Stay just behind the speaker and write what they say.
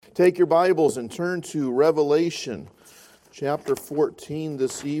Take your Bibles and turn to Revelation chapter 14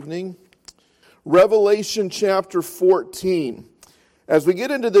 this evening. Revelation chapter 14. As we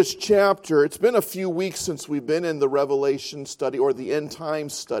get into this chapter, it's been a few weeks since we've been in the Revelation study, or the end time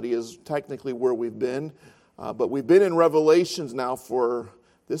study is technically where we've been. But we've been in Revelations now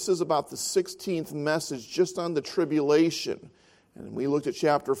this is about the 16th message just on the tribulation. And we looked at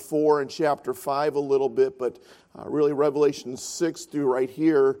chapter 4 and chapter 5 a little bit, but really Revelation 6 through right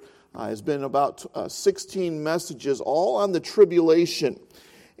here has been about 16 messages, all on the tribulation.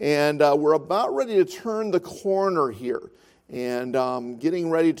 And we're about ready to turn the corner here and getting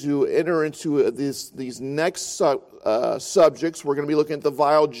ready to enter into these next subjects. We're going to be looking at the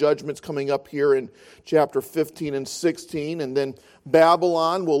vial judgments coming up here in chapter 15 and 16, and then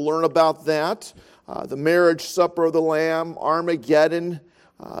Babylon, we'll learn about that. The marriage supper of the Lamb, Armageddon,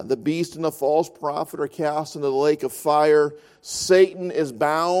 the beast and the false prophet are cast into the lake of fire. Satan is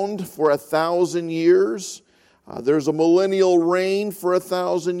bound for 1,000 years. There's a millennial reign for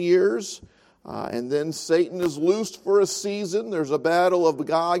 1,000 years. And then Satan is loosed for a season. There's a battle of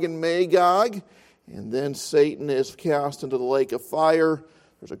Gog and Magog. And then Satan is cast into the lake of fire.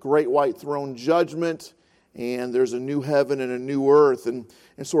 There's a great white throne judgment. And there's a new heaven and a new earth. And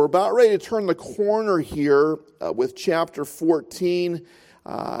so we're about ready to turn the corner here with chapter 14,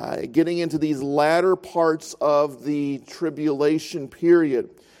 getting into these latter parts of the tribulation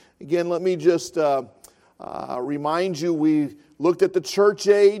period. Again, let me just remind you, we looked at the church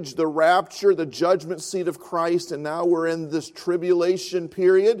age, the rapture, the judgment seat of Christ, and now we're in this tribulation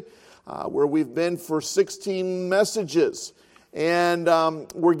period where we've been for 16 messages. And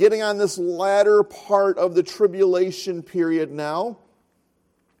we're getting on this latter part of the tribulation period now.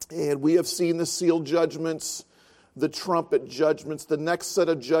 And we have seen the seal judgments, the trumpet judgments. The next set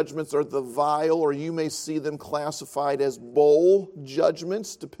of judgments are the vial, or you may see them classified as bowl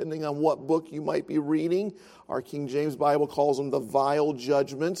judgments, depending on what book you might be reading. Our King James Bible calls them the vial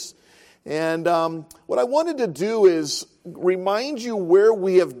judgments. And what I wanted to do is remind you where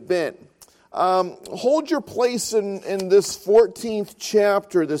we have been. Hold your place in this 14th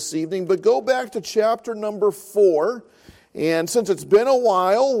chapter this evening, but go back to chapter number 4. And since it's been a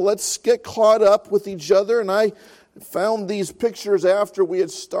while, let's get caught up with each other. And I found these pictures after we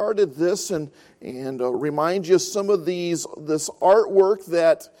had started this and remind you of some of this artwork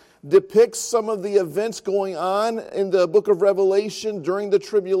that depicts some of the events going on in the book of Revelation during the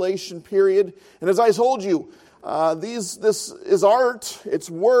tribulation period. And as I told you, this is art, it's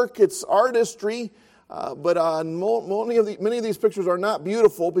work, it's artistry, but many of these pictures are not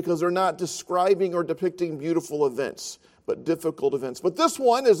beautiful because they're not describing or depicting beautiful events, but difficult events. But this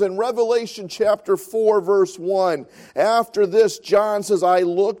one is in Revelation chapter 4, verse 1. After this, John says, I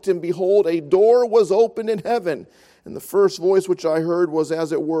looked, and behold, a door was opened in heaven. And the first voice which I heard was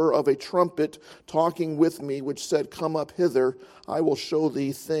as it were of a trumpet talking with me, which said, Come up hither, I will show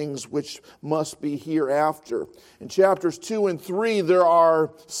thee things which must be hereafter. In chapters 2 and 3, there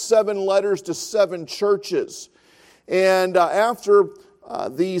are 7 letters to 7 churches. And after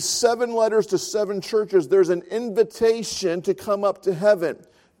these 7 letters to 7 churches, there's an invitation to come up to heaven,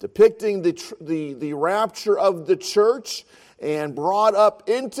 depicting the rapture of the church and brought up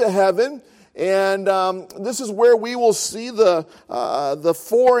into heaven. And this is where we will see the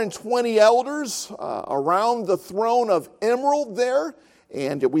 4 and 20 elders around the throne of emerald there.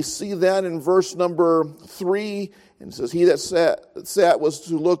 And we see that in verse number 3. And it says, He that sat was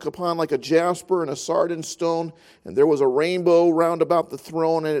to look upon like a jasper and a sardine stone. And there was a rainbow round about the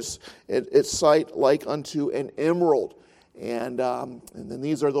throne, and its sight like unto an emerald. And then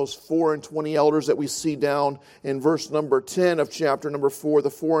these are those 4 and 20 elders that we see down in verse number 10 of chapter number 4. The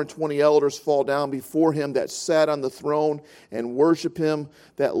 4 and 20 elders fall down before him that sat on the throne and worship him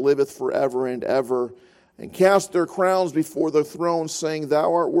that liveth forever and ever, and cast their crowns before the throne, saying,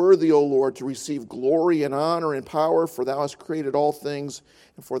 Thou art worthy, O Lord, to receive glory and honor and power, for thou hast created all things,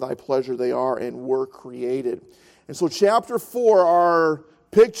 and for thy pleasure they are and were created. And so chapter 4, our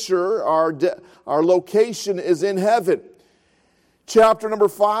picture, our location is in heaven. Chapter number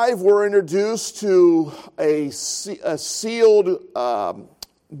 5, we're introduced to a sealed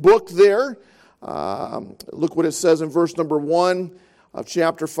book there. Look what it says in verse number 1 of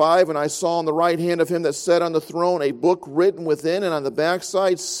chapter 5. And I saw on the right hand of him that sat on the throne a book written within, and on the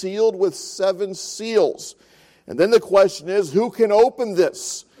backside sealed with 7 seals. And then the question is, who can open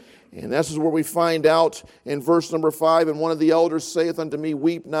this? And this is where we find out in verse number 5, And one of the elders saith unto me,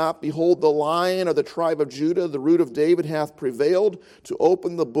 Weep not, behold, the Lion of the tribe of Judah, the root of David, hath prevailed to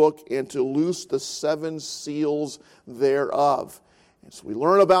open the book and to loose the 7 seals thereof. And so we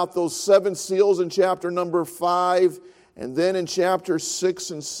learn about those 7 seals in chapter number 5, And then in chapter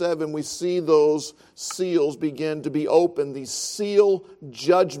 6 and 7, we see those seals begin to be opened, these seal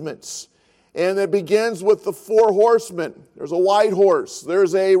judgments. And it begins with the 4 horsemen. There's a white horse,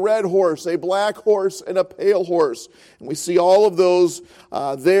 there's a red horse, a black horse, and a pale horse. And we see all of those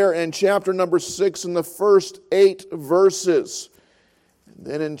there in chapter number 6 in the first 8 verses. And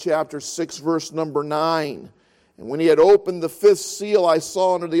then in chapter 6, verse number 9. And when he had opened the 5th seal, I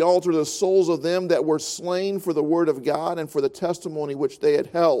saw under the altar the souls of them that were slain for the word of God and for the testimony which they had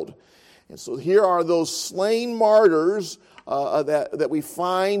held. And so here are those slain martyrs that we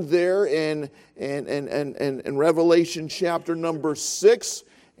find there in Revelation chapter number 6.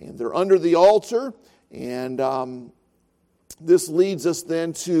 And they're under the altar. And this leads us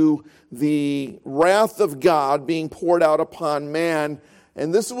then to the wrath of God being poured out upon man.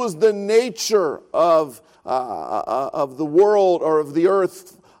 And this was the nature of the world or of the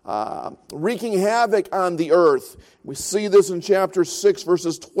earth, wreaking havoc on the earth. We see this in chapter 6,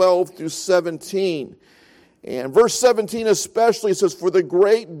 verses 12 through 17. And verse 17 especially says, "For the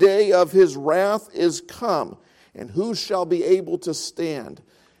great day of his wrath is come, and who shall be able to stand?"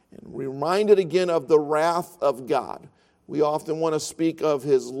 And we're reminded again of the wrath of God. We often want to speak of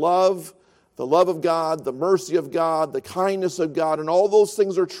his love, the love of God, the mercy of God, the kindness of God, and all those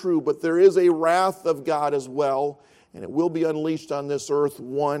things are true, but there is a wrath of God as well, and it will be unleashed on this earth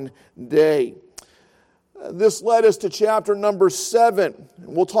one day. This led us to chapter number 7.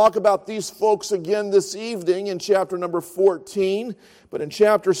 We'll talk about these folks again this evening in chapter number 14. But in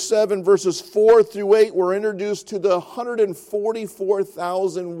chapter 7, verses 4 through 8, we're introduced to the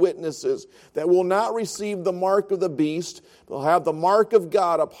 144,000 witnesses that will not receive the mark of the beast. They'll have the mark of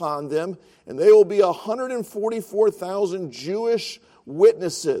God upon them, and they will be 144,000 Jewish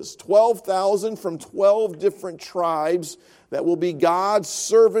witnesses, 12,000 from 12 different tribes that will be God's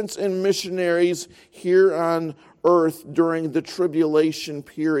servants and missionaries here on earth during the tribulation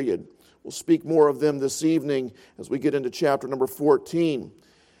period. We'll speak more of them this evening as we get into chapter number 14.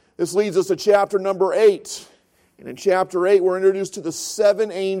 This leads us to chapter number 8. And in chapter 8, we're introduced to the 7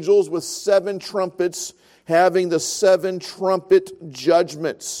 angels with 7 trumpets having the 7 trumpet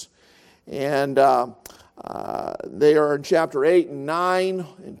judgments. And they are in chapter 8 and 9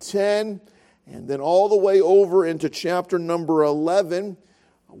 and 10. And then all the way over into chapter number 11,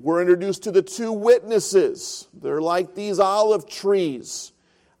 we're introduced to the 2 witnesses. They're like these olive trees.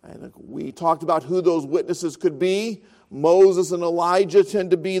 And we talked about who those witnesses could be. Moses and Elijah tend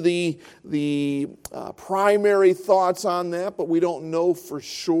to be the primary thoughts on that, but we don't know for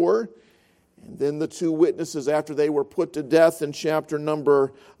sure. And then the 2 witnesses, after they were put to death in chapter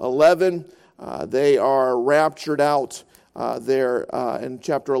number 11, they are raptured out there in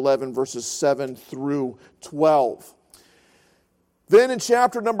chapter 11, verses 7 through 12. Then in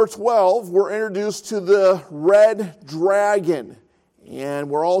chapter number 12, we're introduced to the red dragon. And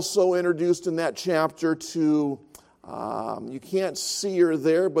we're also introduced in that chapter to, you can't see her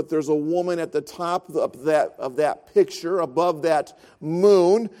there, but there's a woman at the top of that picture, above that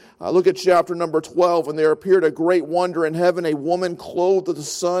moon. Look at chapter number 12. "And there appeared a great wonder in heaven, a woman clothed with the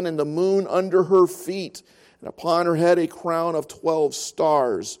sun and the moon under her feet, and upon her head a crown of 12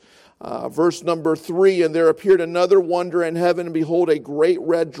 stars. Verse number 3, "And there appeared another wonder in heaven, and behold, a great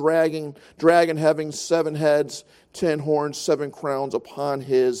red dragon having 7 heads, 10 horns, 7 crowns upon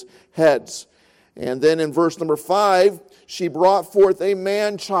his heads." And then in verse number 5, "She brought forth a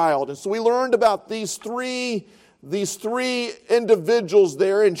man-child." And so we learned about these three individuals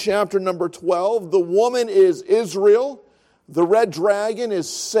there in chapter number 12. The woman is Israel, the red dragon is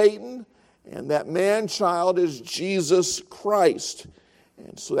Satan, and that man-child is Jesus Christ.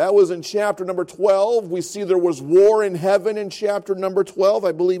 And so that was in chapter number 12. We see there was war in heaven in chapter number 12.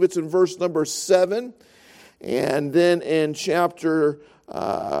 I believe it's in verse number 7. And then in chapter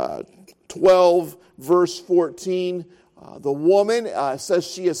 12, verse 14, the woman says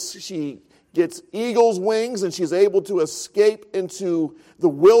she gets eagle's wings and she's able to escape into the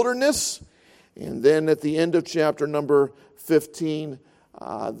wilderness. And then at the end of chapter number 15,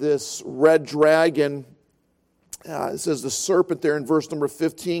 this red dragon, it says the serpent there in verse number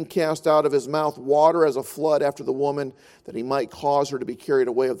 15 cast out of his mouth water as a flood after the woman, that he might cause her to be carried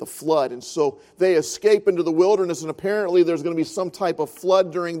away of the flood. And so they escape into the wilderness, and apparently there's going to be some type of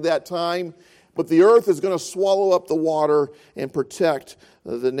flood during that time. But the earth is going to swallow up the water and protect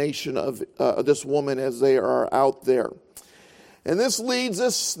the nation of this woman as they are out there. And this leads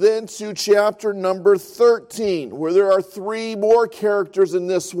us then to chapter number 13, where there are 3 more characters in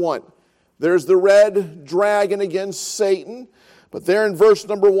this one. There's the red dragon against Satan. But there in verse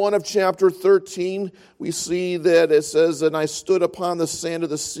number 1 of chapter 13, we see that it says, "And I stood upon the sand of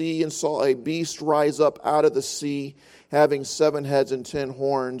the sea and saw a beast rise up out of the sea, having 7 heads and 10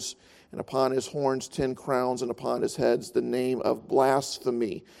 horns, and upon his horns 10 crowns, and upon his heads the name of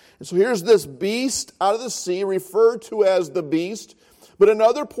blasphemy. And so here's this beast out of the sea, referred to as the beast. But in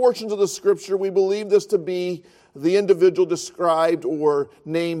other portions of the Scripture, we believe this to be the individual described or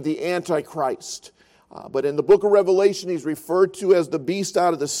named the Antichrist. But in the book of Revelation, he's referred to as the beast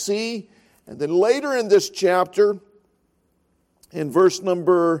out of the sea. And then later in this chapter, in verse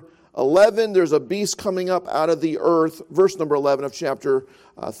number 11, there's a beast coming up out of the earth. Verse number 11 of chapter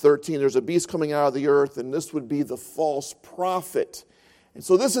 13, there's a beast coming out of the earth, and this would be the false prophet. And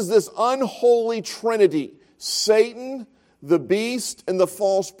so this is this unholy trinity: Satan, the beast, and the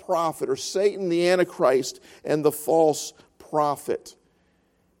false prophet, or Satan, the Antichrist, and the false prophet.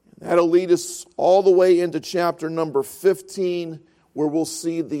 That'll lead us all the way into chapter number 15, where we'll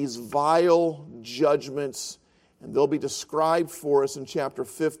see these vile judgments. And they'll be described for us in chapter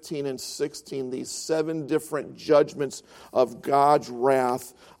 15 and 16, these 7 different judgments of God's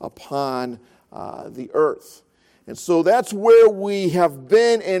wrath upon the earth. And so that's where we have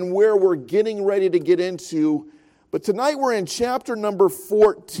been and where we're getting ready to get into. But tonight we're in chapter number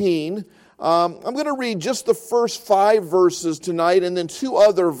 14. I'm going to read just the first 5 verses tonight, and then 2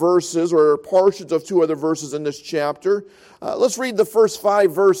 other verses, or portions of 2 other verses in this chapter. Let's read the first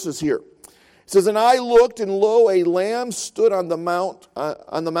 5 verses here. It says, "And I looked, and lo, a lamb stood on the Mount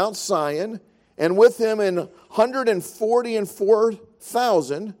Zion, and with him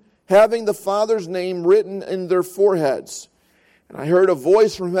 144,000, having the Father's name written in their foreheads. And I heard a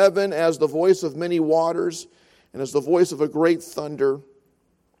voice from heaven as the voice of many waters, and as the voice of a great thunder.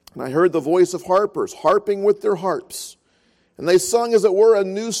 And I heard the voice of harpers, harping with their harps. And they sung as it were a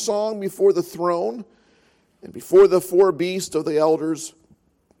new song before the throne, and before the 4 beasts of the elders.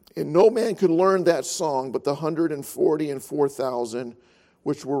 And no man could learn that song but the 144,000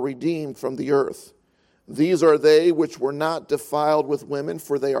 which were redeemed from the earth. These are they which were not defiled with women,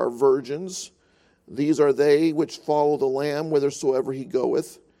 for they are virgins. These are they which follow the Lamb whithersoever he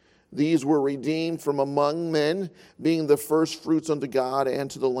goeth. These were redeemed from among men, being the firstfruits unto God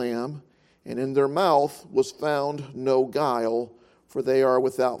and to the Lamb. And in their mouth was found no guile, for they are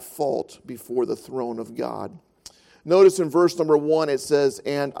without fault before the throne of God." Notice in verse number 1 it says,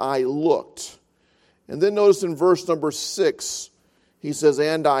 "And I looked." And then notice in verse number 6, he says,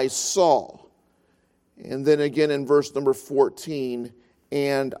 "And I saw." And then again in verse number 14,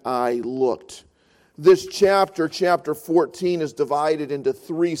 "And I looked." This chapter 14, is divided into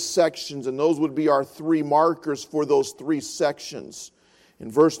 3 sections, and those would be our 3 markers for those 3 sections.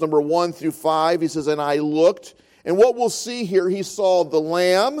 In verse number 1 through 5, he says, "And I looked." And what we'll see here, he saw the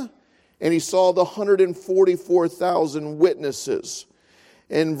Lamb, and he saw the 144,000 witnesses.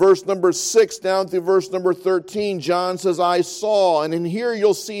 In verse number 6 down through verse number 13, John says, "I saw." And in here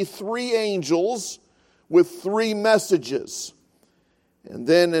you'll see 3 angels with 3 messages. And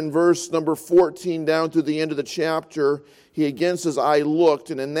then in verse number 14 down to the end of the chapter, he again says, "I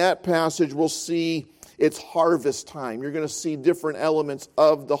looked." And in that passage we'll see it's harvest time. You're going to see different elements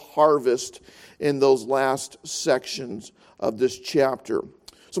of the harvest in those last sections of this chapter.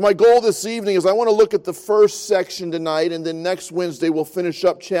 So my goal this evening is I want to look at the first section tonight, and then next Wednesday we'll finish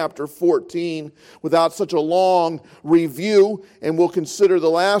up chapter 14 without such a long review, and we'll consider the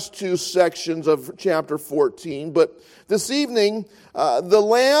last 2 sections of chapter 14. But this evening, the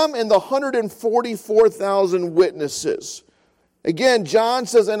Lamb and the 144,000 witnesses. Again, John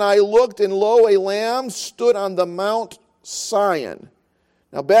says, "And I looked, and lo, a lamb stood on the Mount Zion."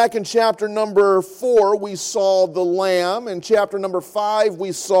 Now back in chapter number 4, we saw the Lamb. In chapter number 5,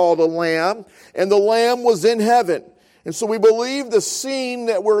 we saw the Lamb. And the Lamb was in heaven. And so we believe the scene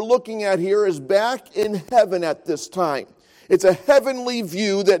that we're looking at here is back in heaven at this time. It's a heavenly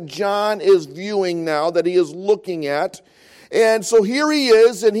view that John is viewing now, that he is looking at. And so here he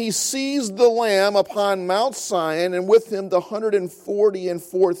is, and he sees the Lamb upon Mount Zion, and with him the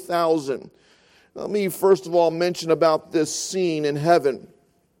 144,000. Let me first of all mention about this scene in heaven.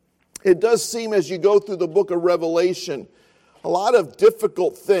 It does seem as you go through the book of Revelation, a lot of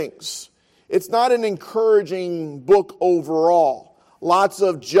difficult things. It's not an encouraging book overall. Lots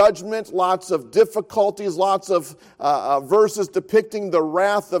of judgment, lots of difficulties, lots of verses depicting the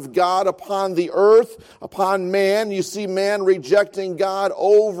wrath of God upon the earth, upon man. You see man rejecting God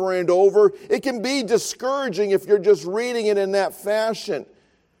over and over. It can be discouraging if you're just reading it in that fashion.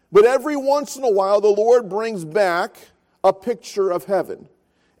 But every once in a while, the Lord brings back a picture of heaven.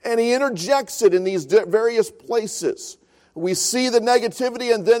 And he interjects it in these various places. We see the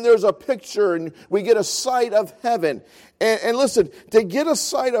negativity, and then there's a picture, and we get a sight of heaven. And listen, to get a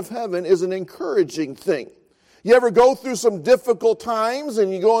sight of heaven is an encouraging thing. You ever go through some difficult times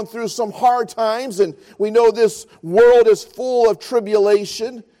and you're going through some hard times, and we know this world is full of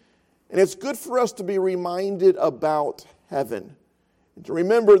tribulation, and it's good for us to be reminded about heaven. And to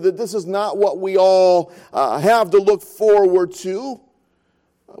remember that this is not what we all have to look forward to.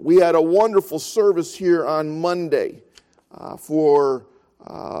 We had a wonderful service here on Monday for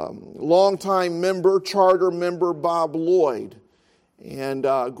longtime member, charter member Bob Lloyd. And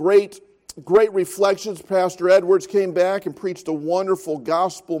great reflections. Pastor Edwards came back and preached a wonderful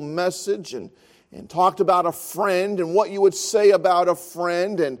gospel message and talked about a friend and what you would say about a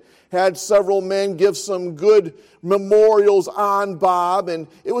friend, and had several men give some good memorials on Bob. And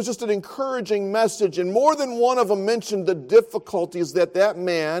it was just an encouraging message. And more than one of them mentioned the difficulties that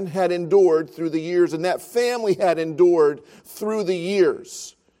man had endured through the years and that family had endured through the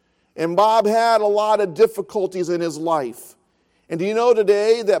years. And Bob had a lot of difficulties in his life. And do you know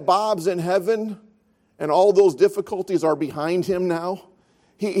today that Bob's in heaven and all those difficulties are behind him now?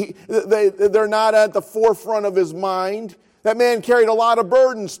 They're not at the forefront of his mind. That man carried a lot of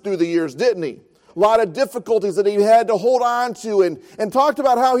burdens through the years, didn't he? A lot of difficulties that he had to hold on to, and talked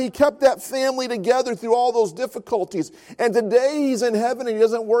about how he kept that family together through all those difficulties. And today he's in heaven and he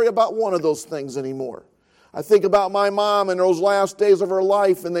doesn't worry about one of those things anymore. I think about my mom in those last days of her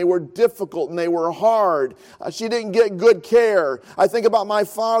life, and they were difficult and they were hard. She didn't get good care. I think about my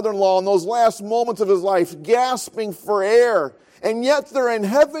father-in-law in those last moments of his life, gasping for air. And yet they're in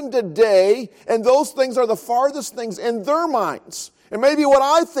heaven today, and those things are the farthest things in their minds. And maybe what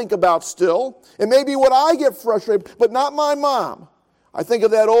I think about still, and maybe what I get frustrated, but not my mom. I think of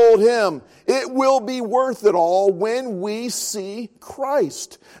that old hymn, "It will be worth it all when we see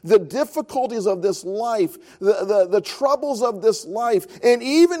Christ." The difficulties of this life, the troubles of this life, and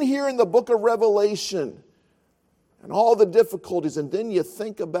even here in the book of Revelation, and all the difficulties, and then you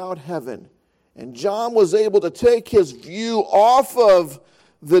think about heaven. And John was able to take his view off of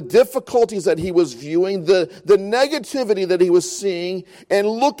the difficulties that he was viewing, the negativity that he was seeing, and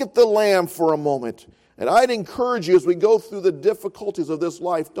look at the Lamb for a moment. And I'd encourage you as we go through the difficulties of this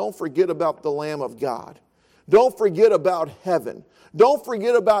life, don't forget about the Lamb of God. Don't forget about heaven. Don't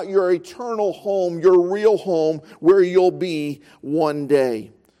forget about your eternal home, your real home, where you'll be one day.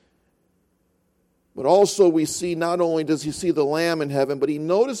 But also we see, not only does he see the Lamb in heaven, but he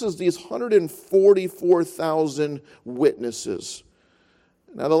notices these 144,000 witnesses.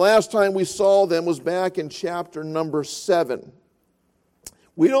 Now the last time we saw them was back in chapter number 7.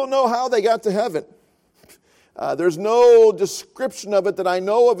 We don't know how they got to heaven. There's no description of it that I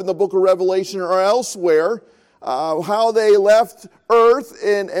know of in the book of Revelation or elsewhere. How they left earth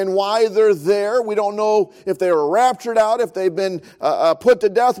and why they're there. We don't know if they were raptured out, if they've been put to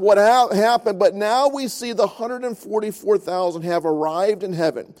death, what happened. But now we see the 144,000 have arrived in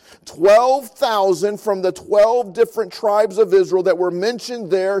heaven. 12,000 from the 12 different tribes of Israel that were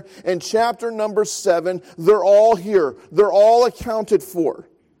mentioned there in chapter number 7. They're all here. They're all accounted for.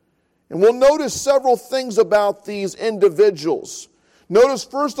 And we'll notice several things about these individuals. Notice,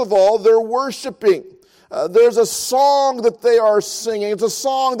 first of all, they're worshiping. There's a song that they are singing. It's a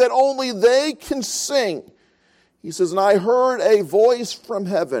song that only they can sing. He says, "And I heard a voice from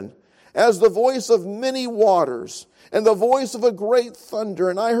heaven, as the voice of many waters, and the voice of a great thunder.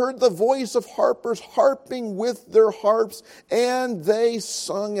 And I heard the voice of harpers harping with their harps, and they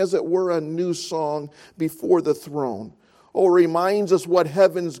sung as it were a new song before the throne." Oh, it reminds us what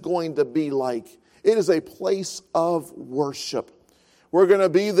heaven's going to be like. It is a place of worship. We're going to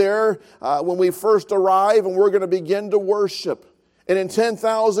be there when we first arrive, and we're going to begin to worship. And in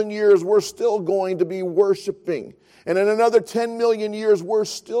 10,000 years, we're still going to be worshiping. And in another 10 million years, we're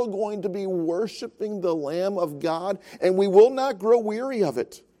still going to be worshiping the Lamb of God. And we will not grow weary of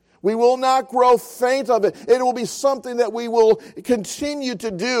it. We will not grow faint of it. It will be something that we will continue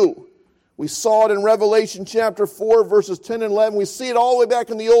to do. We saw it in Revelation chapter 4, verses 10 and 11. We see it all the way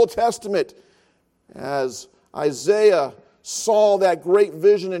back in the Old Testament as Isaiah saw that great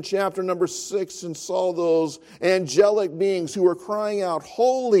vision in chapter number 6 and saw those angelic beings who were crying out,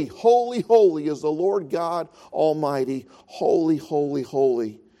 "Holy, holy, holy is the Lord God Almighty. Holy, holy,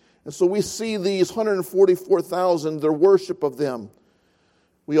 holy." And so we see these 144,000, their worship of them.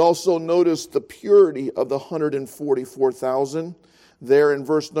 We also notice the purity of the 144,000 there in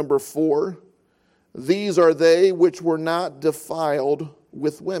verse number 4. "These are they which were not defiled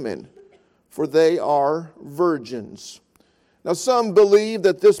with women, for they are virgins." Now, some believe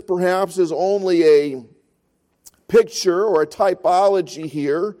that this perhaps is only a picture or a typology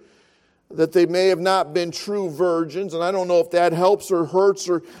here, that they may have not been true virgins. And I don't know if that helps or hurts,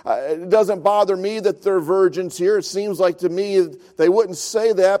 or it doesn't bother me that they're virgins here. It seems like to me they wouldn't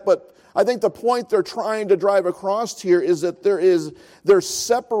say that, but I think the point they're trying to drive across here is that they're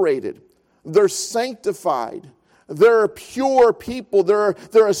separated. They're sanctified. They're a pure people. They're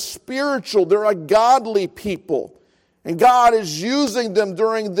a spiritual, they're a godly people. And God is using them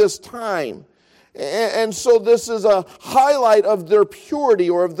during this time. And so this is a highlight of their purity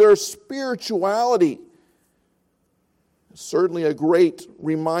or of their spirituality. Certainly a great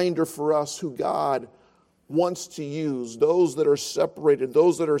reminder for us who God wants to use, those that are separated,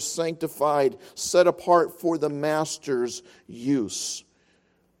 those that are sanctified, set apart for the Master's use.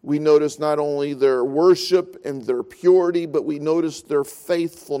 We notice not only their worship and their purity, but we notice their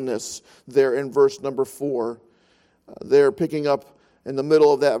faithfulness there in verse number 4. They're picking up in the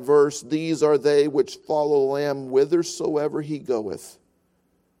middle of that verse, these are they which follow the Lamb whithersoever he goeth.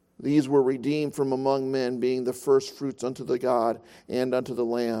 These were redeemed from among men, being the first fruits unto the God and unto the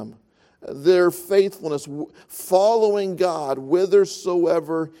Lamb. Their faithfulness, following God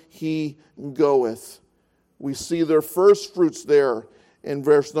whithersoever he goeth. We see their first fruits there in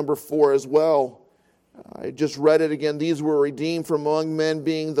verse number 4 as well. I just read it again. These were redeemed from among men,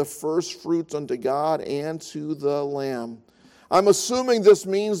 being the first fruits unto God and to the Lamb. I'm assuming this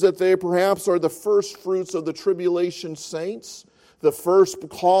means that they perhaps are the first fruits of the tribulation saints, the first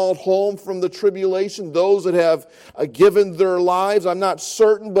called home from the tribulation, those that have given their lives. I'm not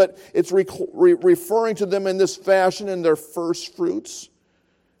certain, but it's referring to them in this fashion in their first fruits.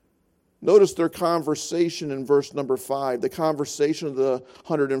 Notice their conversation in verse number 5, the conversation of the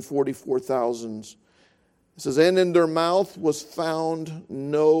 144,000. It says, and in their mouth was found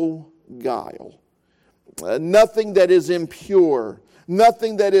no guile. Nothing that is impure,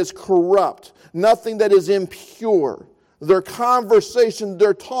 nothing that is corrupt, nothing that is impure. Their conversation,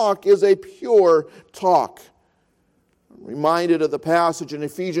 their talk is a pure talk. I'm reminded of the passage in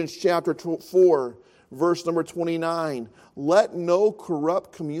Ephesians chapter 4, verse number 29. Let no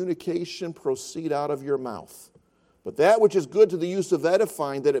corrupt communication proceed out of your mouth, but that which is good to the use of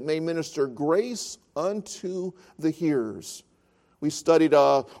edifying, that it may minister grace unto the hearers. We studied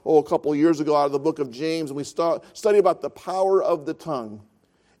a couple of years ago out of the book of James, and we studied about the power of the tongue.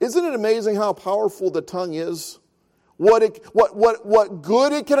 Isn't it amazing how powerful the tongue is? What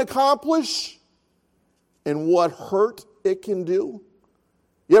good it can accomplish and what hurt it can do?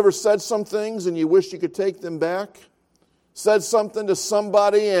 You ever said some things and you wish you could take them back? Said something to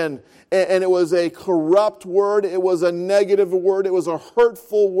somebody and it was a corrupt word, it was a negative word, it was a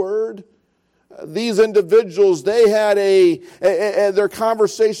hurtful word. These individuals, they had their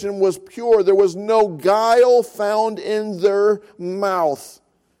conversation was pure. There was no guile found in their mouth.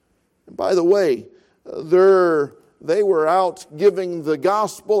 And by the way, they were out giving the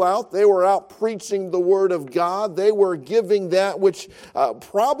gospel out. They were out preaching the word of God. They were giving that which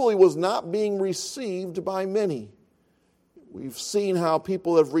probably was not being received by many. We've seen how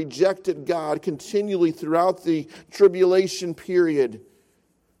people have rejected God continually throughout the tribulation period.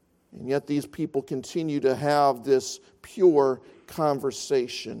 And yet these people continue to have this pure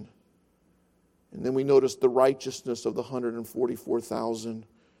conversation. And then we notice the righteousness of the 144,000.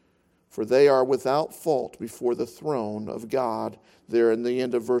 For they are without fault before the throne of God, there in the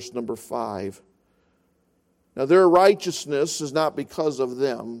end of verse number 5. Now their righteousness is not because of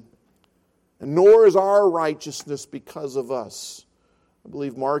them, and nor is our righteousness because of us. I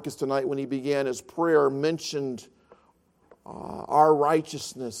believe Marcus tonight, when he began his prayer, mentioned our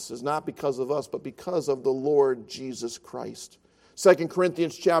righteousness is not because of us, but because of the Lord Jesus Christ. 2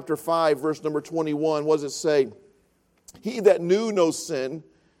 Corinthians chapter 5, verse number 21, what does it say? He that knew no sin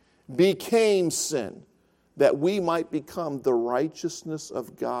became sin, that we might become the righteousness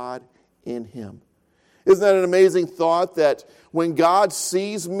of God in him. Isn't that an amazing thought, that when God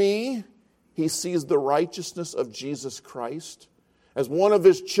sees me, he sees the righteousness of Jesus Christ? As one of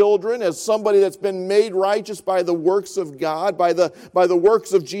his children, as somebody that's been made righteous by the works of God, by the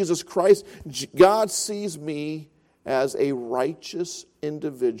works of Jesus Christ, God sees me as a righteous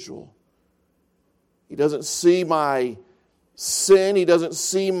individual. He doesn't see my sin, he doesn't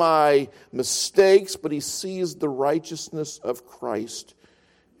see my mistakes, but he sees the righteousness of Christ.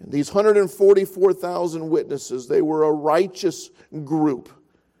 And these 144,000 witnesses, they were a righteous group.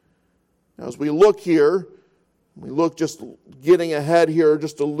 Now, as we look here, we look just getting ahead here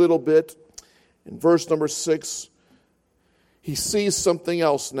just a little bit. In verse number 6, he sees something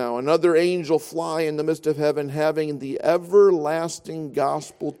else now. Another angel fly in the midst of heaven, having the everlasting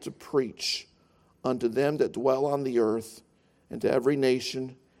gospel to preach unto them that dwell on the earth, and to every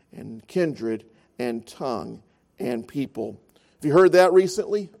nation and kindred and tongue and people. Have you heard that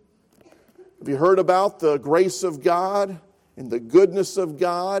recently? Have you heard about the grace of God and the goodness of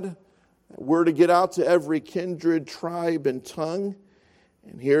God? We're to get out to every kindred, tribe, and tongue.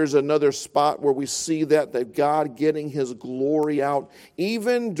 And here's another spot where we see that God getting his glory out.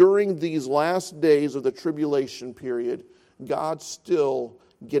 Even during these last days of the tribulation period, God's still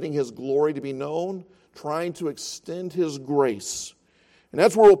getting his glory to be known, trying to extend his grace. And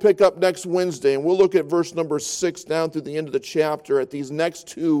that's where we'll pick up next Wednesday, and we'll look at verse number 6 down through the end of the chapter at these next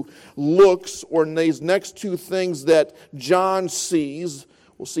two looks, or these next two things that John sees.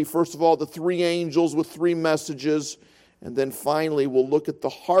 We'll see, first of all, the three angels with three messages, and then finally we'll look at the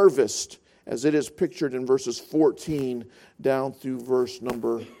harvest as it is pictured in verses 14 down through verse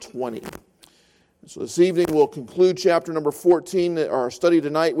number 20. So this evening we'll conclude chapter number 14, our study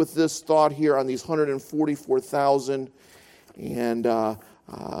tonight, with this thought here on these 144,000, and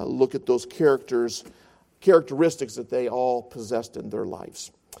look at those characteristics that they all possessed in their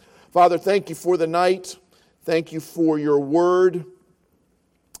lives. Father, thank you for the night. Thank you for your word.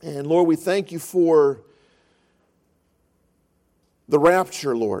 And Lord, we thank you for the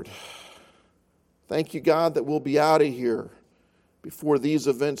rapture, Lord. Thank you, God, that we'll be out of here before these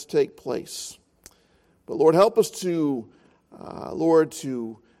events take place. But Lord, help us to,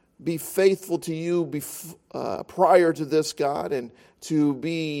 to be faithful to you prior to this, God, and to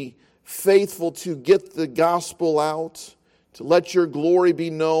be faithful to get the gospel out, to let your glory be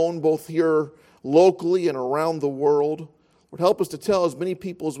known both here locally and around the world. Lord, help us to tell as many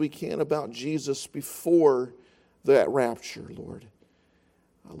people as we can about Jesus before that rapture, Lord.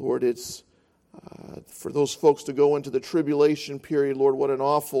 Lord, it's for those folks to go into the tribulation period, Lord, what an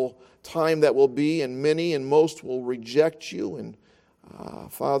awful time that will be, and many and most will reject you, and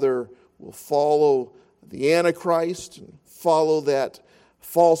Father, will follow the Antichrist and follow that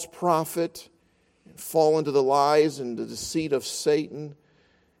false prophet and fall into the lies and the deceit of Satan,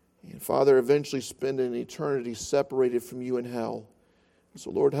 and Father, eventually spend an eternity separated from you in hell. So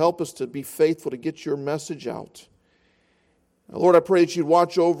Lord, help us to be faithful to get your message out. Now, Lord, I pray that you'd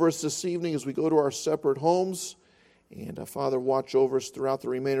watch over us this evening as we go to our separate homes. And Father, watch over us throughout the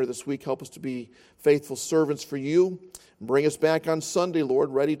remainder of this week. Help us to be faithful servants for you. Bring us back on Sunday,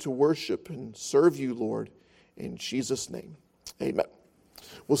 Lord, ready to worship and serve you, Lord. In Jesus' name, amen.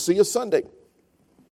 We'll see you Sunday.